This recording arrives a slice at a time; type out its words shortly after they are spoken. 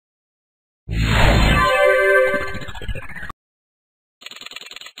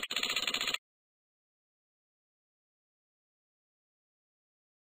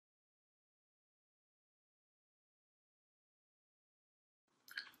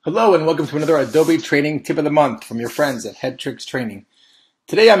Hello and welcome to another Adobe Training Tip of the Month from your friends at headTrix Training.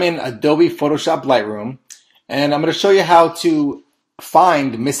 Today I'm in Adobe Photoshop Lightroom and I'm going to show you how to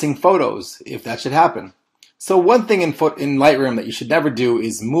find missing photos if that should happen. So one thing in Lightroom that you should never do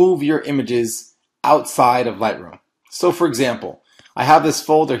is move your images outside of Lightroom. So for example, I have this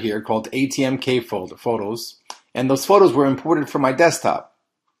folder here called ATMK photos, and those photos were imported from my desktop.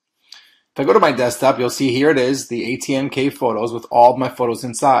 If I go to my desktop, you'll see here it is, the ATMK photos with all of my photos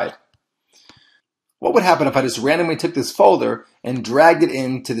inside. What would happen if I just randomly took this folder and dragged it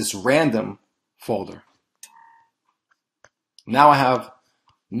into this random folder? Now I have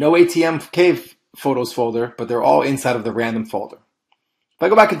no ATMK photos folder, but they're all inside of the random folder. If I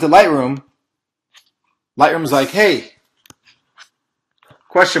go back into Lightroom, Lightroom's like, hey,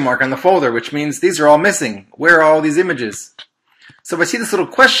 question mark on the folder, which means these are all missing. Where are all these images? So if I see this little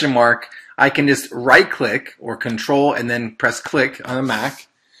question mark, I can just right-click or Control and then press click on a Mac,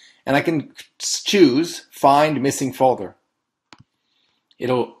 and I can choose Find Missing Folder.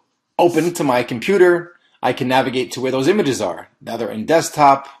 It'll open to my computer. I can navigate to where those images are. Now they're in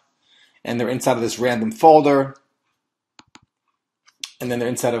desktop, and they're inside of this random folder, and then they're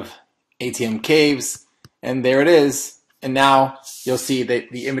inside of ATM caves, and there it is. And now you'll see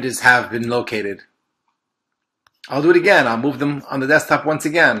that the images have been located. I'll do it again. I'll move them on the desktop once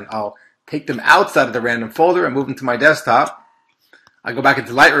again. I'll take them outside of the random folder and move them to my desktop. I go back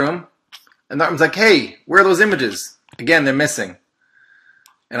into Lightroom, and Lightroom's like, hey, where are those images? Again, they're missing.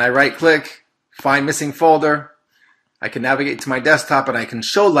 And I right-click, Find Missing Folder. I can navigate to my desktop, and I can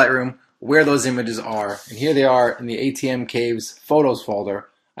show Lightroom where those images are. And here they are in the ATM Caves Photos folder.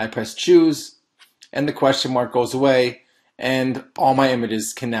 I press Choose, and the question mark goes away, and all my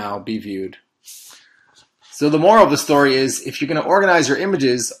images can now be viewed. So the moral of the story is, if you're going to organize your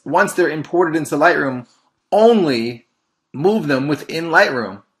images, once they're imported into Lightroom, only move them within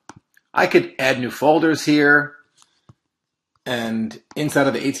Lightroom. I could add new folders here, and inside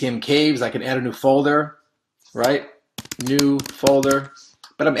of the ATM Caves, I can add a new folder, right? New folder.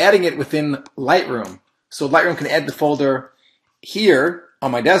 But I'm adding it within Lightroom. So Lightroom can add the folder here on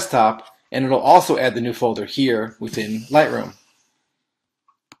my desktop, and it'll also add the new folder here within Lightroom.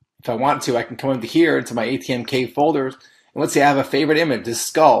 If I want to, I can come into here, into my ATMK folders, and let's say I have a favorite image, this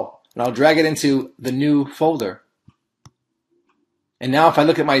skull, and I'll drag it into the new folder. And now if I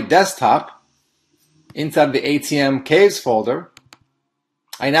look at my desktop, inside of the ATM Caves folder,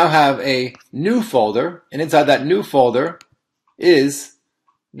 I now have a new folder, and inside that new folder is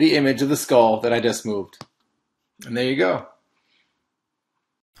the image of the skull that I just moved. And there you go.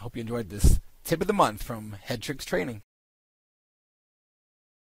 I hope you enjoyed this tip of the month from headTrix Training.